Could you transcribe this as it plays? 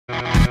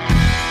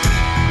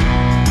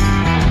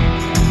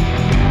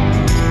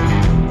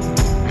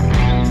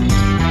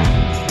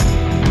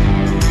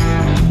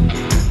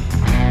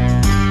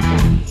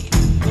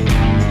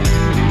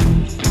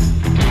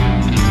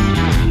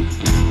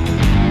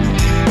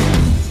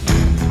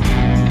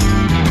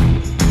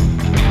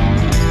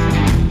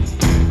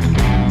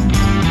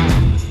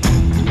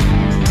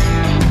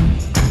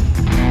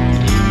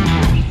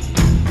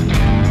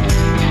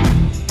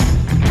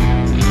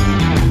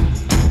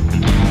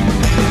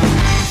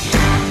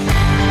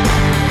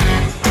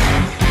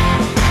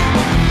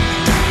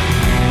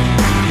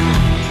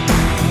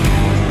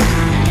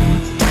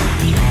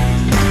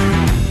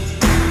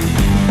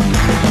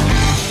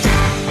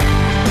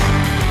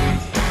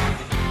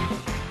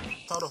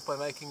By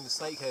making the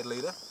snakehead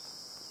leader.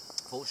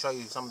 I'll show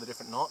you some of the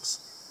different knots,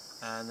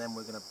 and then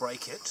we're going to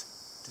break it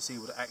to see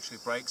what it actually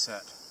breaks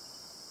at.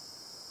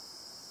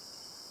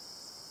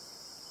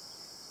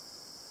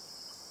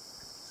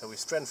 So we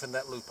strengthen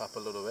that loop up a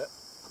little bit.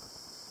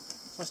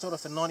 So I start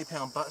off a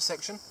 90-pound butt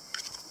section,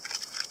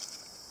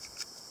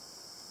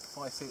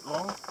 5 feet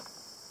long.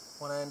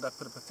 One end I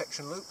put a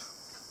perfection loop,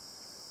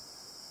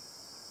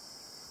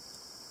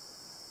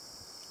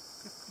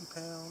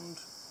 50-pound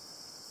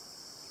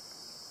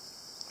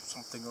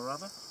something or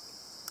other,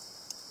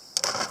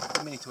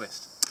 Bimini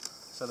Twist.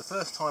 So the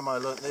first time I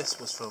learnt this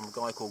was from a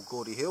guy called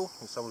Gordy Hill,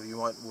 who some of you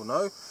will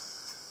know,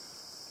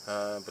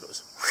 but it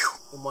was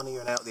in one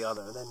ear and out the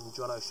other. And then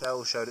John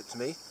O'Shell showed it to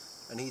me,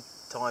 and he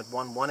tied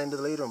one end of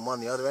the leader and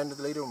one the other end of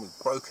the leader, and we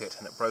broke it,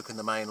 and it broke in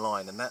the main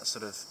line, and that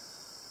sort of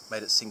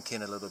made it sink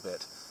in a little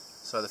bit.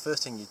 So the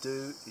first thing you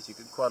do is you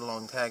get quite a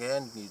long tag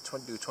end, and you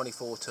do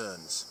 24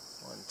 turns.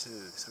 1, 2,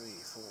 3,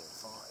 4,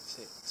 5,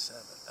 6, 7,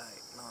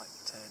 8, 9,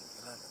 10,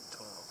 11,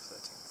 12, 13,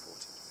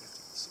 14,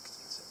 15,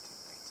 16,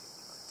 17,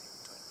 18,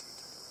 19, 20,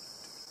 21,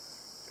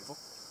 22.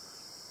 Beautiful.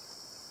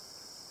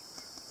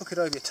 Hook it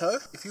over your toe.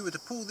 If you were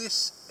to pull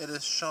this at a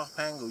sharp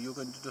angle, you're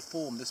going to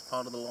deform this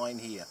part of the line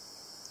here.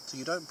 So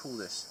you don't pull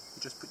this,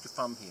 you just put your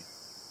thumb here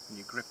and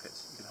you grip it.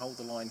 You can hold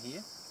the line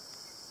here,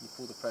 you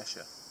pull the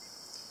pressure.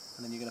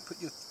 And then you're going to put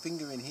your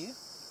finger in here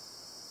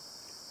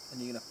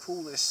and you're going to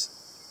pull this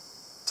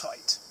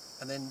tight.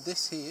 And then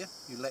this here,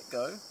 you let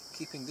go,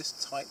 keeping this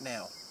tight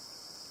now.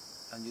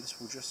 And this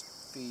will just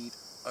feed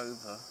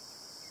over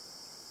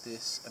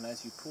this, and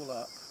as you pull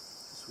up,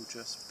 this will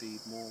just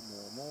feed more.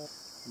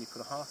 And you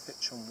put a half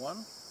hitch on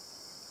one,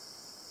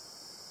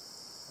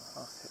 a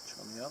half hitch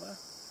on the other.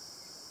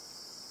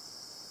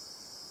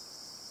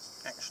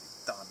 Actually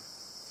done.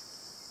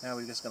 Now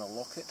we're just going to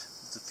lock it.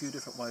 There's a few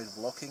different ways of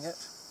locking it.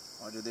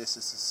 I do this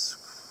as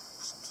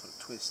some sort of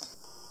twist.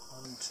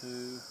 1,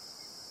 2,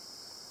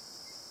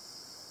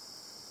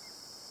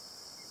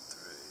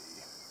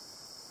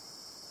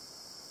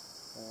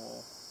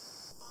 4,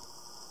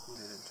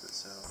 get it into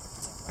itself.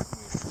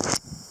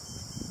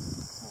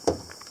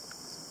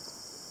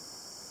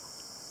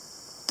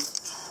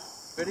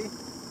 Ready?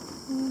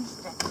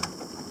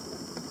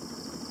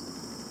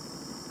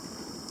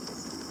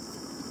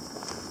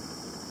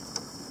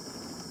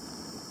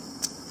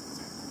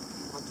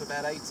 On to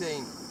about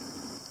 18.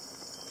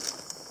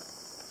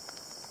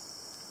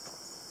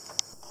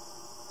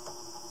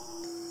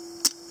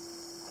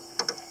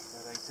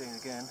 About 18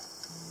 again.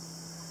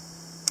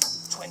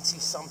 20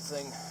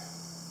 something.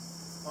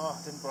 Oh,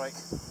 it didn't break.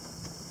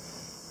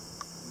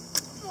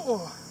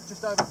 Oh,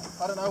 just over,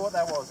 I don't know what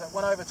that was. That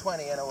went over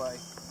 20 in a way.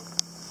 17,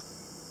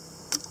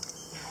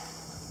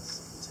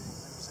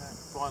 where was that?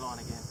 Fly line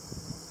again.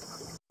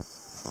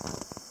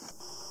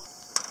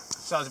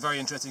 So that was a very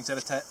interesting set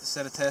of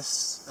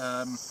tests.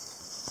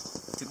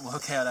 It didn't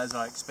work out as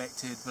I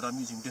expected, but I'm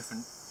using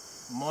different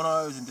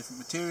monos and different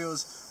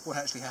materials. What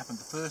actually happened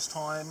the first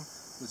time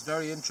was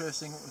very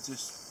interesting. It was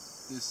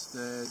just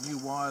the new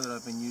wire that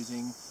I've been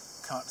using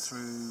cut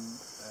through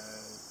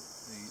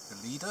the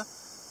leader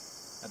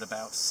at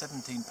about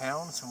 17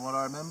 pounds from what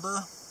I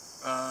remember.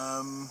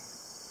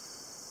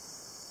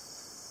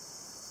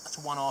 That's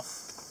a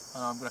one-off.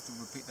 I'm going to have to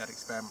repeat that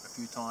experiment a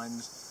few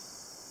times,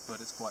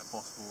 but it's quite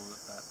possible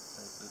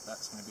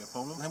that's going to be a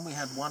problem. Then we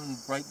had one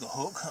break the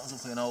hook. That was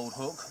also an old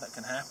hook. That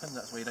can happen.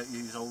 That's why you don't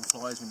use old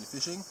flies when you're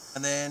fishing.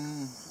 And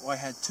then I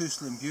had 2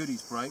 Slim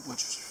Beauties break,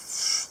 which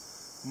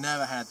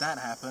never had that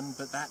happen,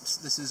 but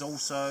this is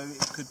also,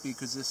 it could be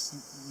because this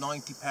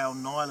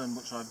 90-pound nylon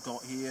which I've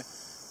got here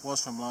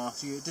was from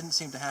last year. It didn't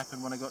seem to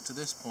happen when I got to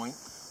this point,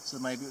 so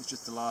maybe it was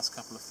just the last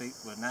couple of feet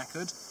were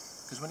knackered,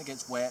 because when it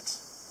gets wet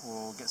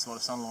or gets a lot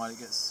of sunlight it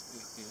gets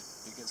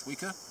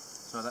weaker,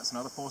 so that's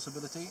another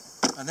possibility.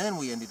 And then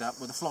we ended up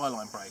with a fly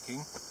line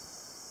breaking.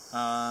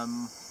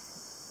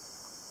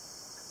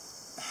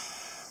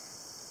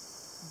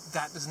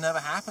 That has never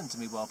happened to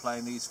me while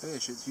playing these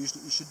fish. It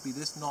should be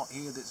this knot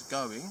here that's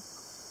going,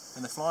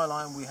 and the fly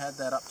line we had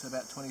that up to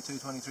about 22,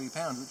 23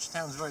 pounds, which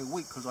sounds very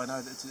weak because I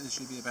know that it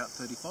should be about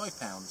 35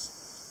 pounds.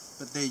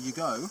 But there you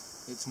go,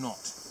 it's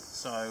not.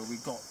 So we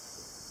got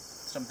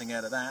something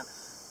out of that,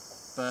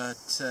 but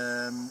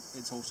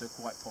it's also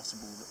quite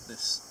possible that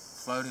this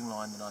floating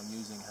line that I'm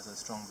using has a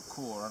stronger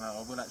core, and I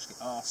will actually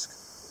ask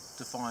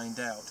to find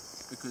out,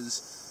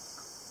 because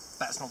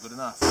that's not good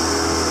enough.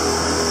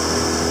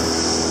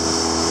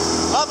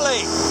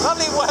 Lovely,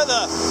 lovely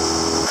weather.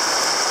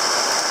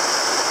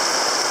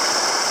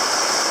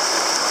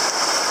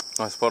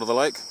 Nice spot of the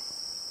lake.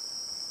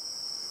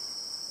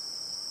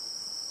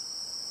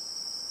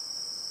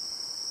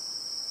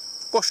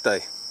 Wash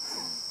day.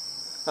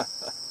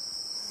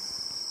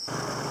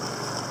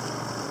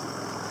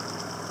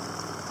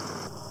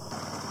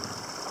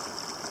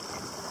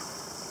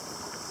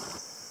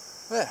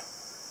 There.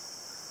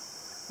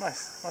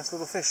 Nice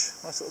little fish,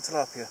 nice little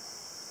tilapia.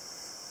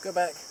 Go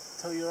back,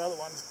 tell your other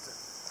ones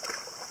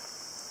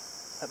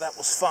that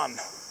was fun.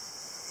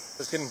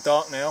 It's getting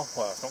dark now.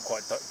 Well, it's not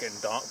quite getting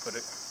dark, but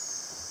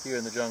here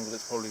in the jungle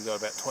it's probably got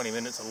about 20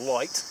 minutes of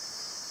light.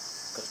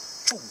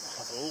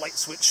 Like a light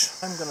switch.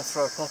 I'm going to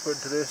throw a popper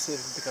into this, see if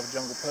we can pick up a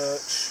jungle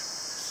perch,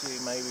 see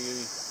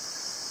maybe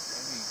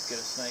get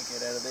a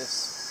snakehead out of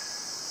this.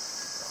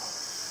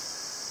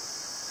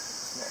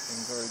 It's not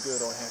been very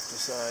good, I have to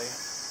say,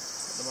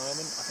 at the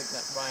moment. I think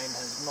that rain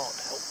has not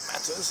helped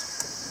matters.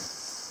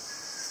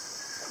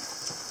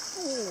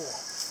 Ooh,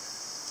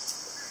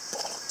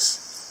 bollocks.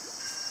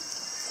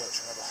 Perch,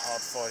 another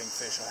hard fighting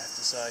fish, I have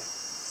to say.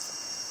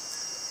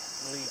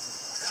 I believe,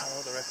 I can't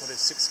remember what the record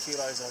is, 6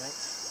 kilos I think.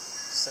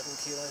 7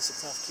 kilos,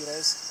 6.5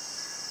 kilos.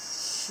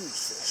 Huge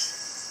fish.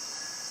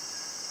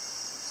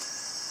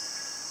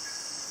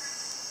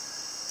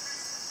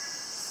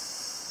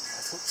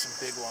 I've hooked some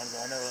big ones,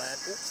 I know that.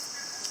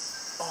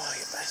 Oh,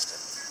 you bastard.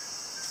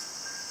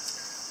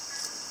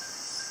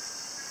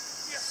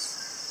 Yes.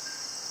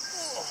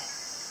 Oh.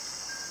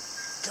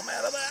 Come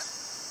out of that.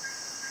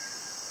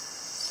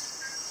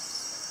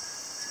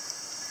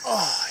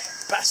 Oh, you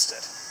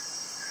bastard.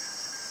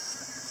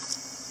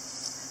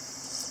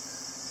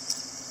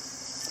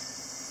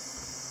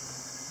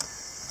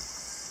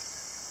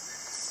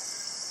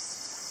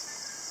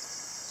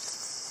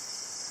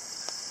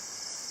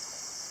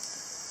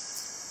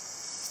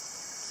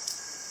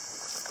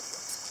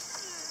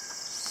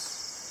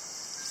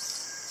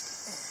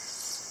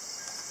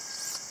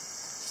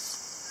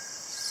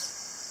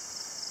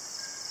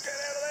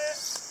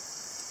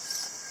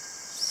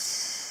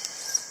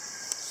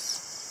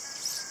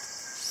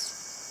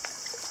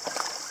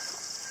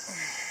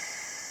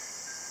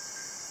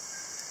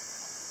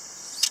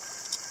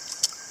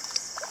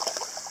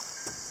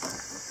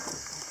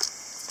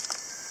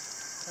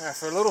 Now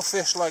for a little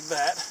fish like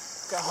that,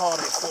 look how hard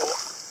it's fought.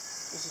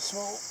 Just a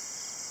small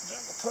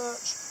jungle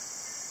perch.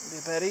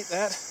 Maybe about eat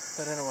that,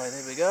 but anyway,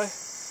 there we go.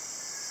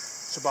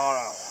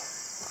 Sabaro.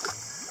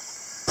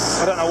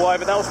 I don't know why,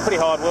 but that was pretty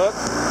hard work.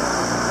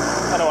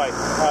 Anyway,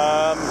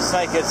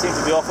 snakehead seems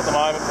to be off at the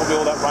moment,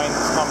 probably all that rain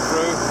that's come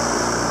through.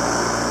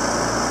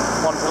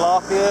 One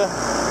tilapia,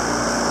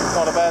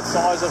 not a bad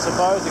size I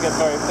suppose. They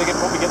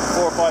probably get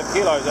 4 or 5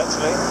 kilos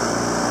actually,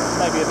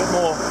 maybe a bit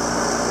more.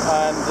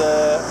 And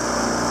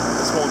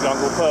a small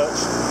jungle perch.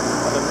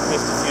 I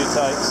missed a few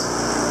takes,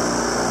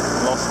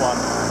 lost one.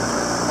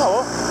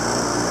 Oh well,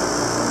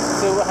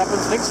 see what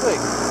happens next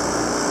week.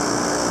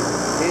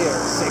 Here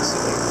at 6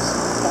 weeks.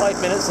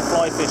 5 minutes of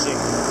fly fishing.